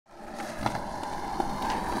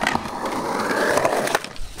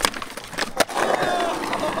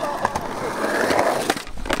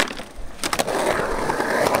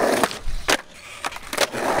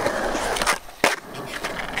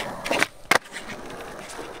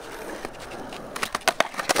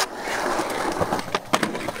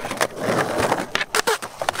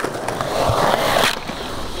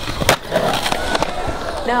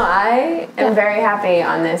I'm very happy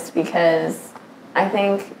on this because I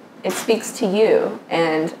think it speaks to you,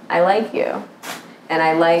 and I like you, and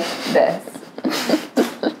I like this.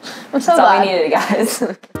 I'm so That's all we needed, guys.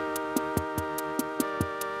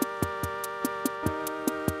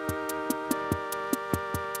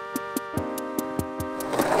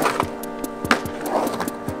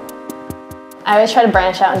 I always try to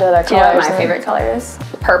branch out into other colors. Do you know what my favorite color is?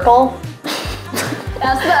 Purple.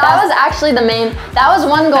 That was actually the main, that was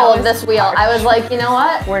one goal of this wheel. I was like, you know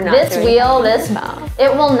what? We're not this doing wheel, purple.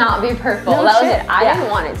 it will not be purple. No that shit. was, I didn't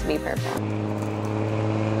want it to be purple.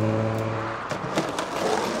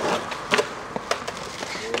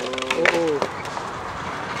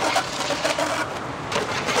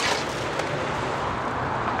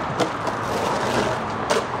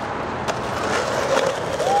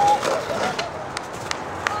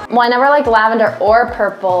 Well, I never liked lavender or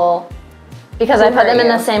purple because I put them in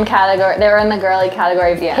the same category. They were in the girly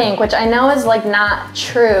category of pink, which I know is like not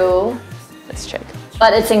true. That's true.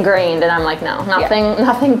 But it's ingrained, and I'm like, no,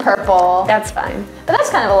 nothing purple. That's fine. But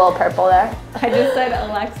that's kind of a little purple there. I just said,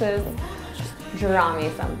 Alexis, draw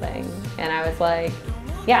me something. And I was like,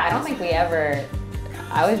 yeah, I don't think we ever,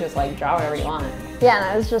 I was just like, draw whatever you want. Yeah, and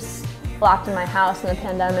I was just locked in my house in the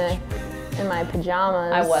pandemic in my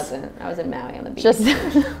pajamas. I wasn't. I was in Maui on the beach.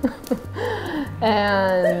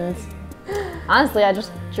 And honestly, I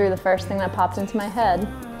just drew the first thing that popped into my head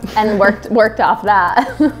and worked off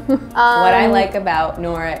that. What I like about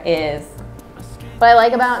Nora is... What I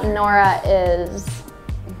like about Nora is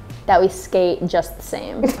that we skate just the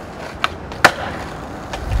same.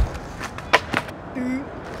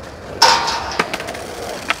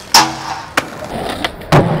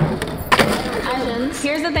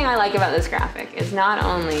 Here's the thing I like about this graphic is not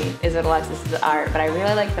only is it Alexis's art, but I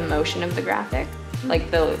really like the motion of the graphic. Like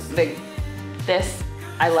this,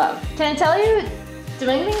 I love. Can I tell you,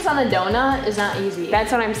 doing things on a donut is not easy.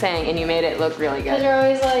 That's what I'm saying, and you made it look really good. Because you're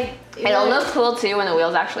always like... It'll look cool too when the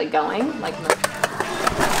wheel's actually going. Like.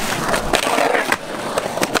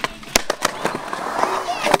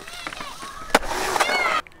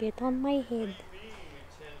 Get on my head.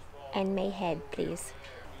 And my head, please.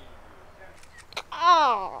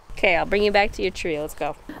 Oh. Okay, I'll bring you back to your tree. Let's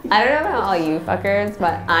go. I don't know about all you fuckers,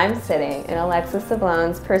 but I'm sitting in Alexis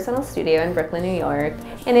Sablone's personal studio in Brooklyn, New York,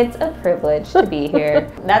 and it's a privilege to be here.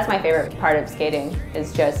 That's my favorite part of skating,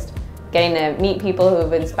 is just getting to meet people who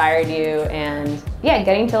have inspired you, and yeah,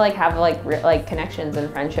 getting to like have like connections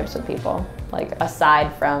and friendships with people, like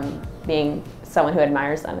aside from being someone who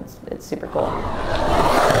admires them. It's super cool.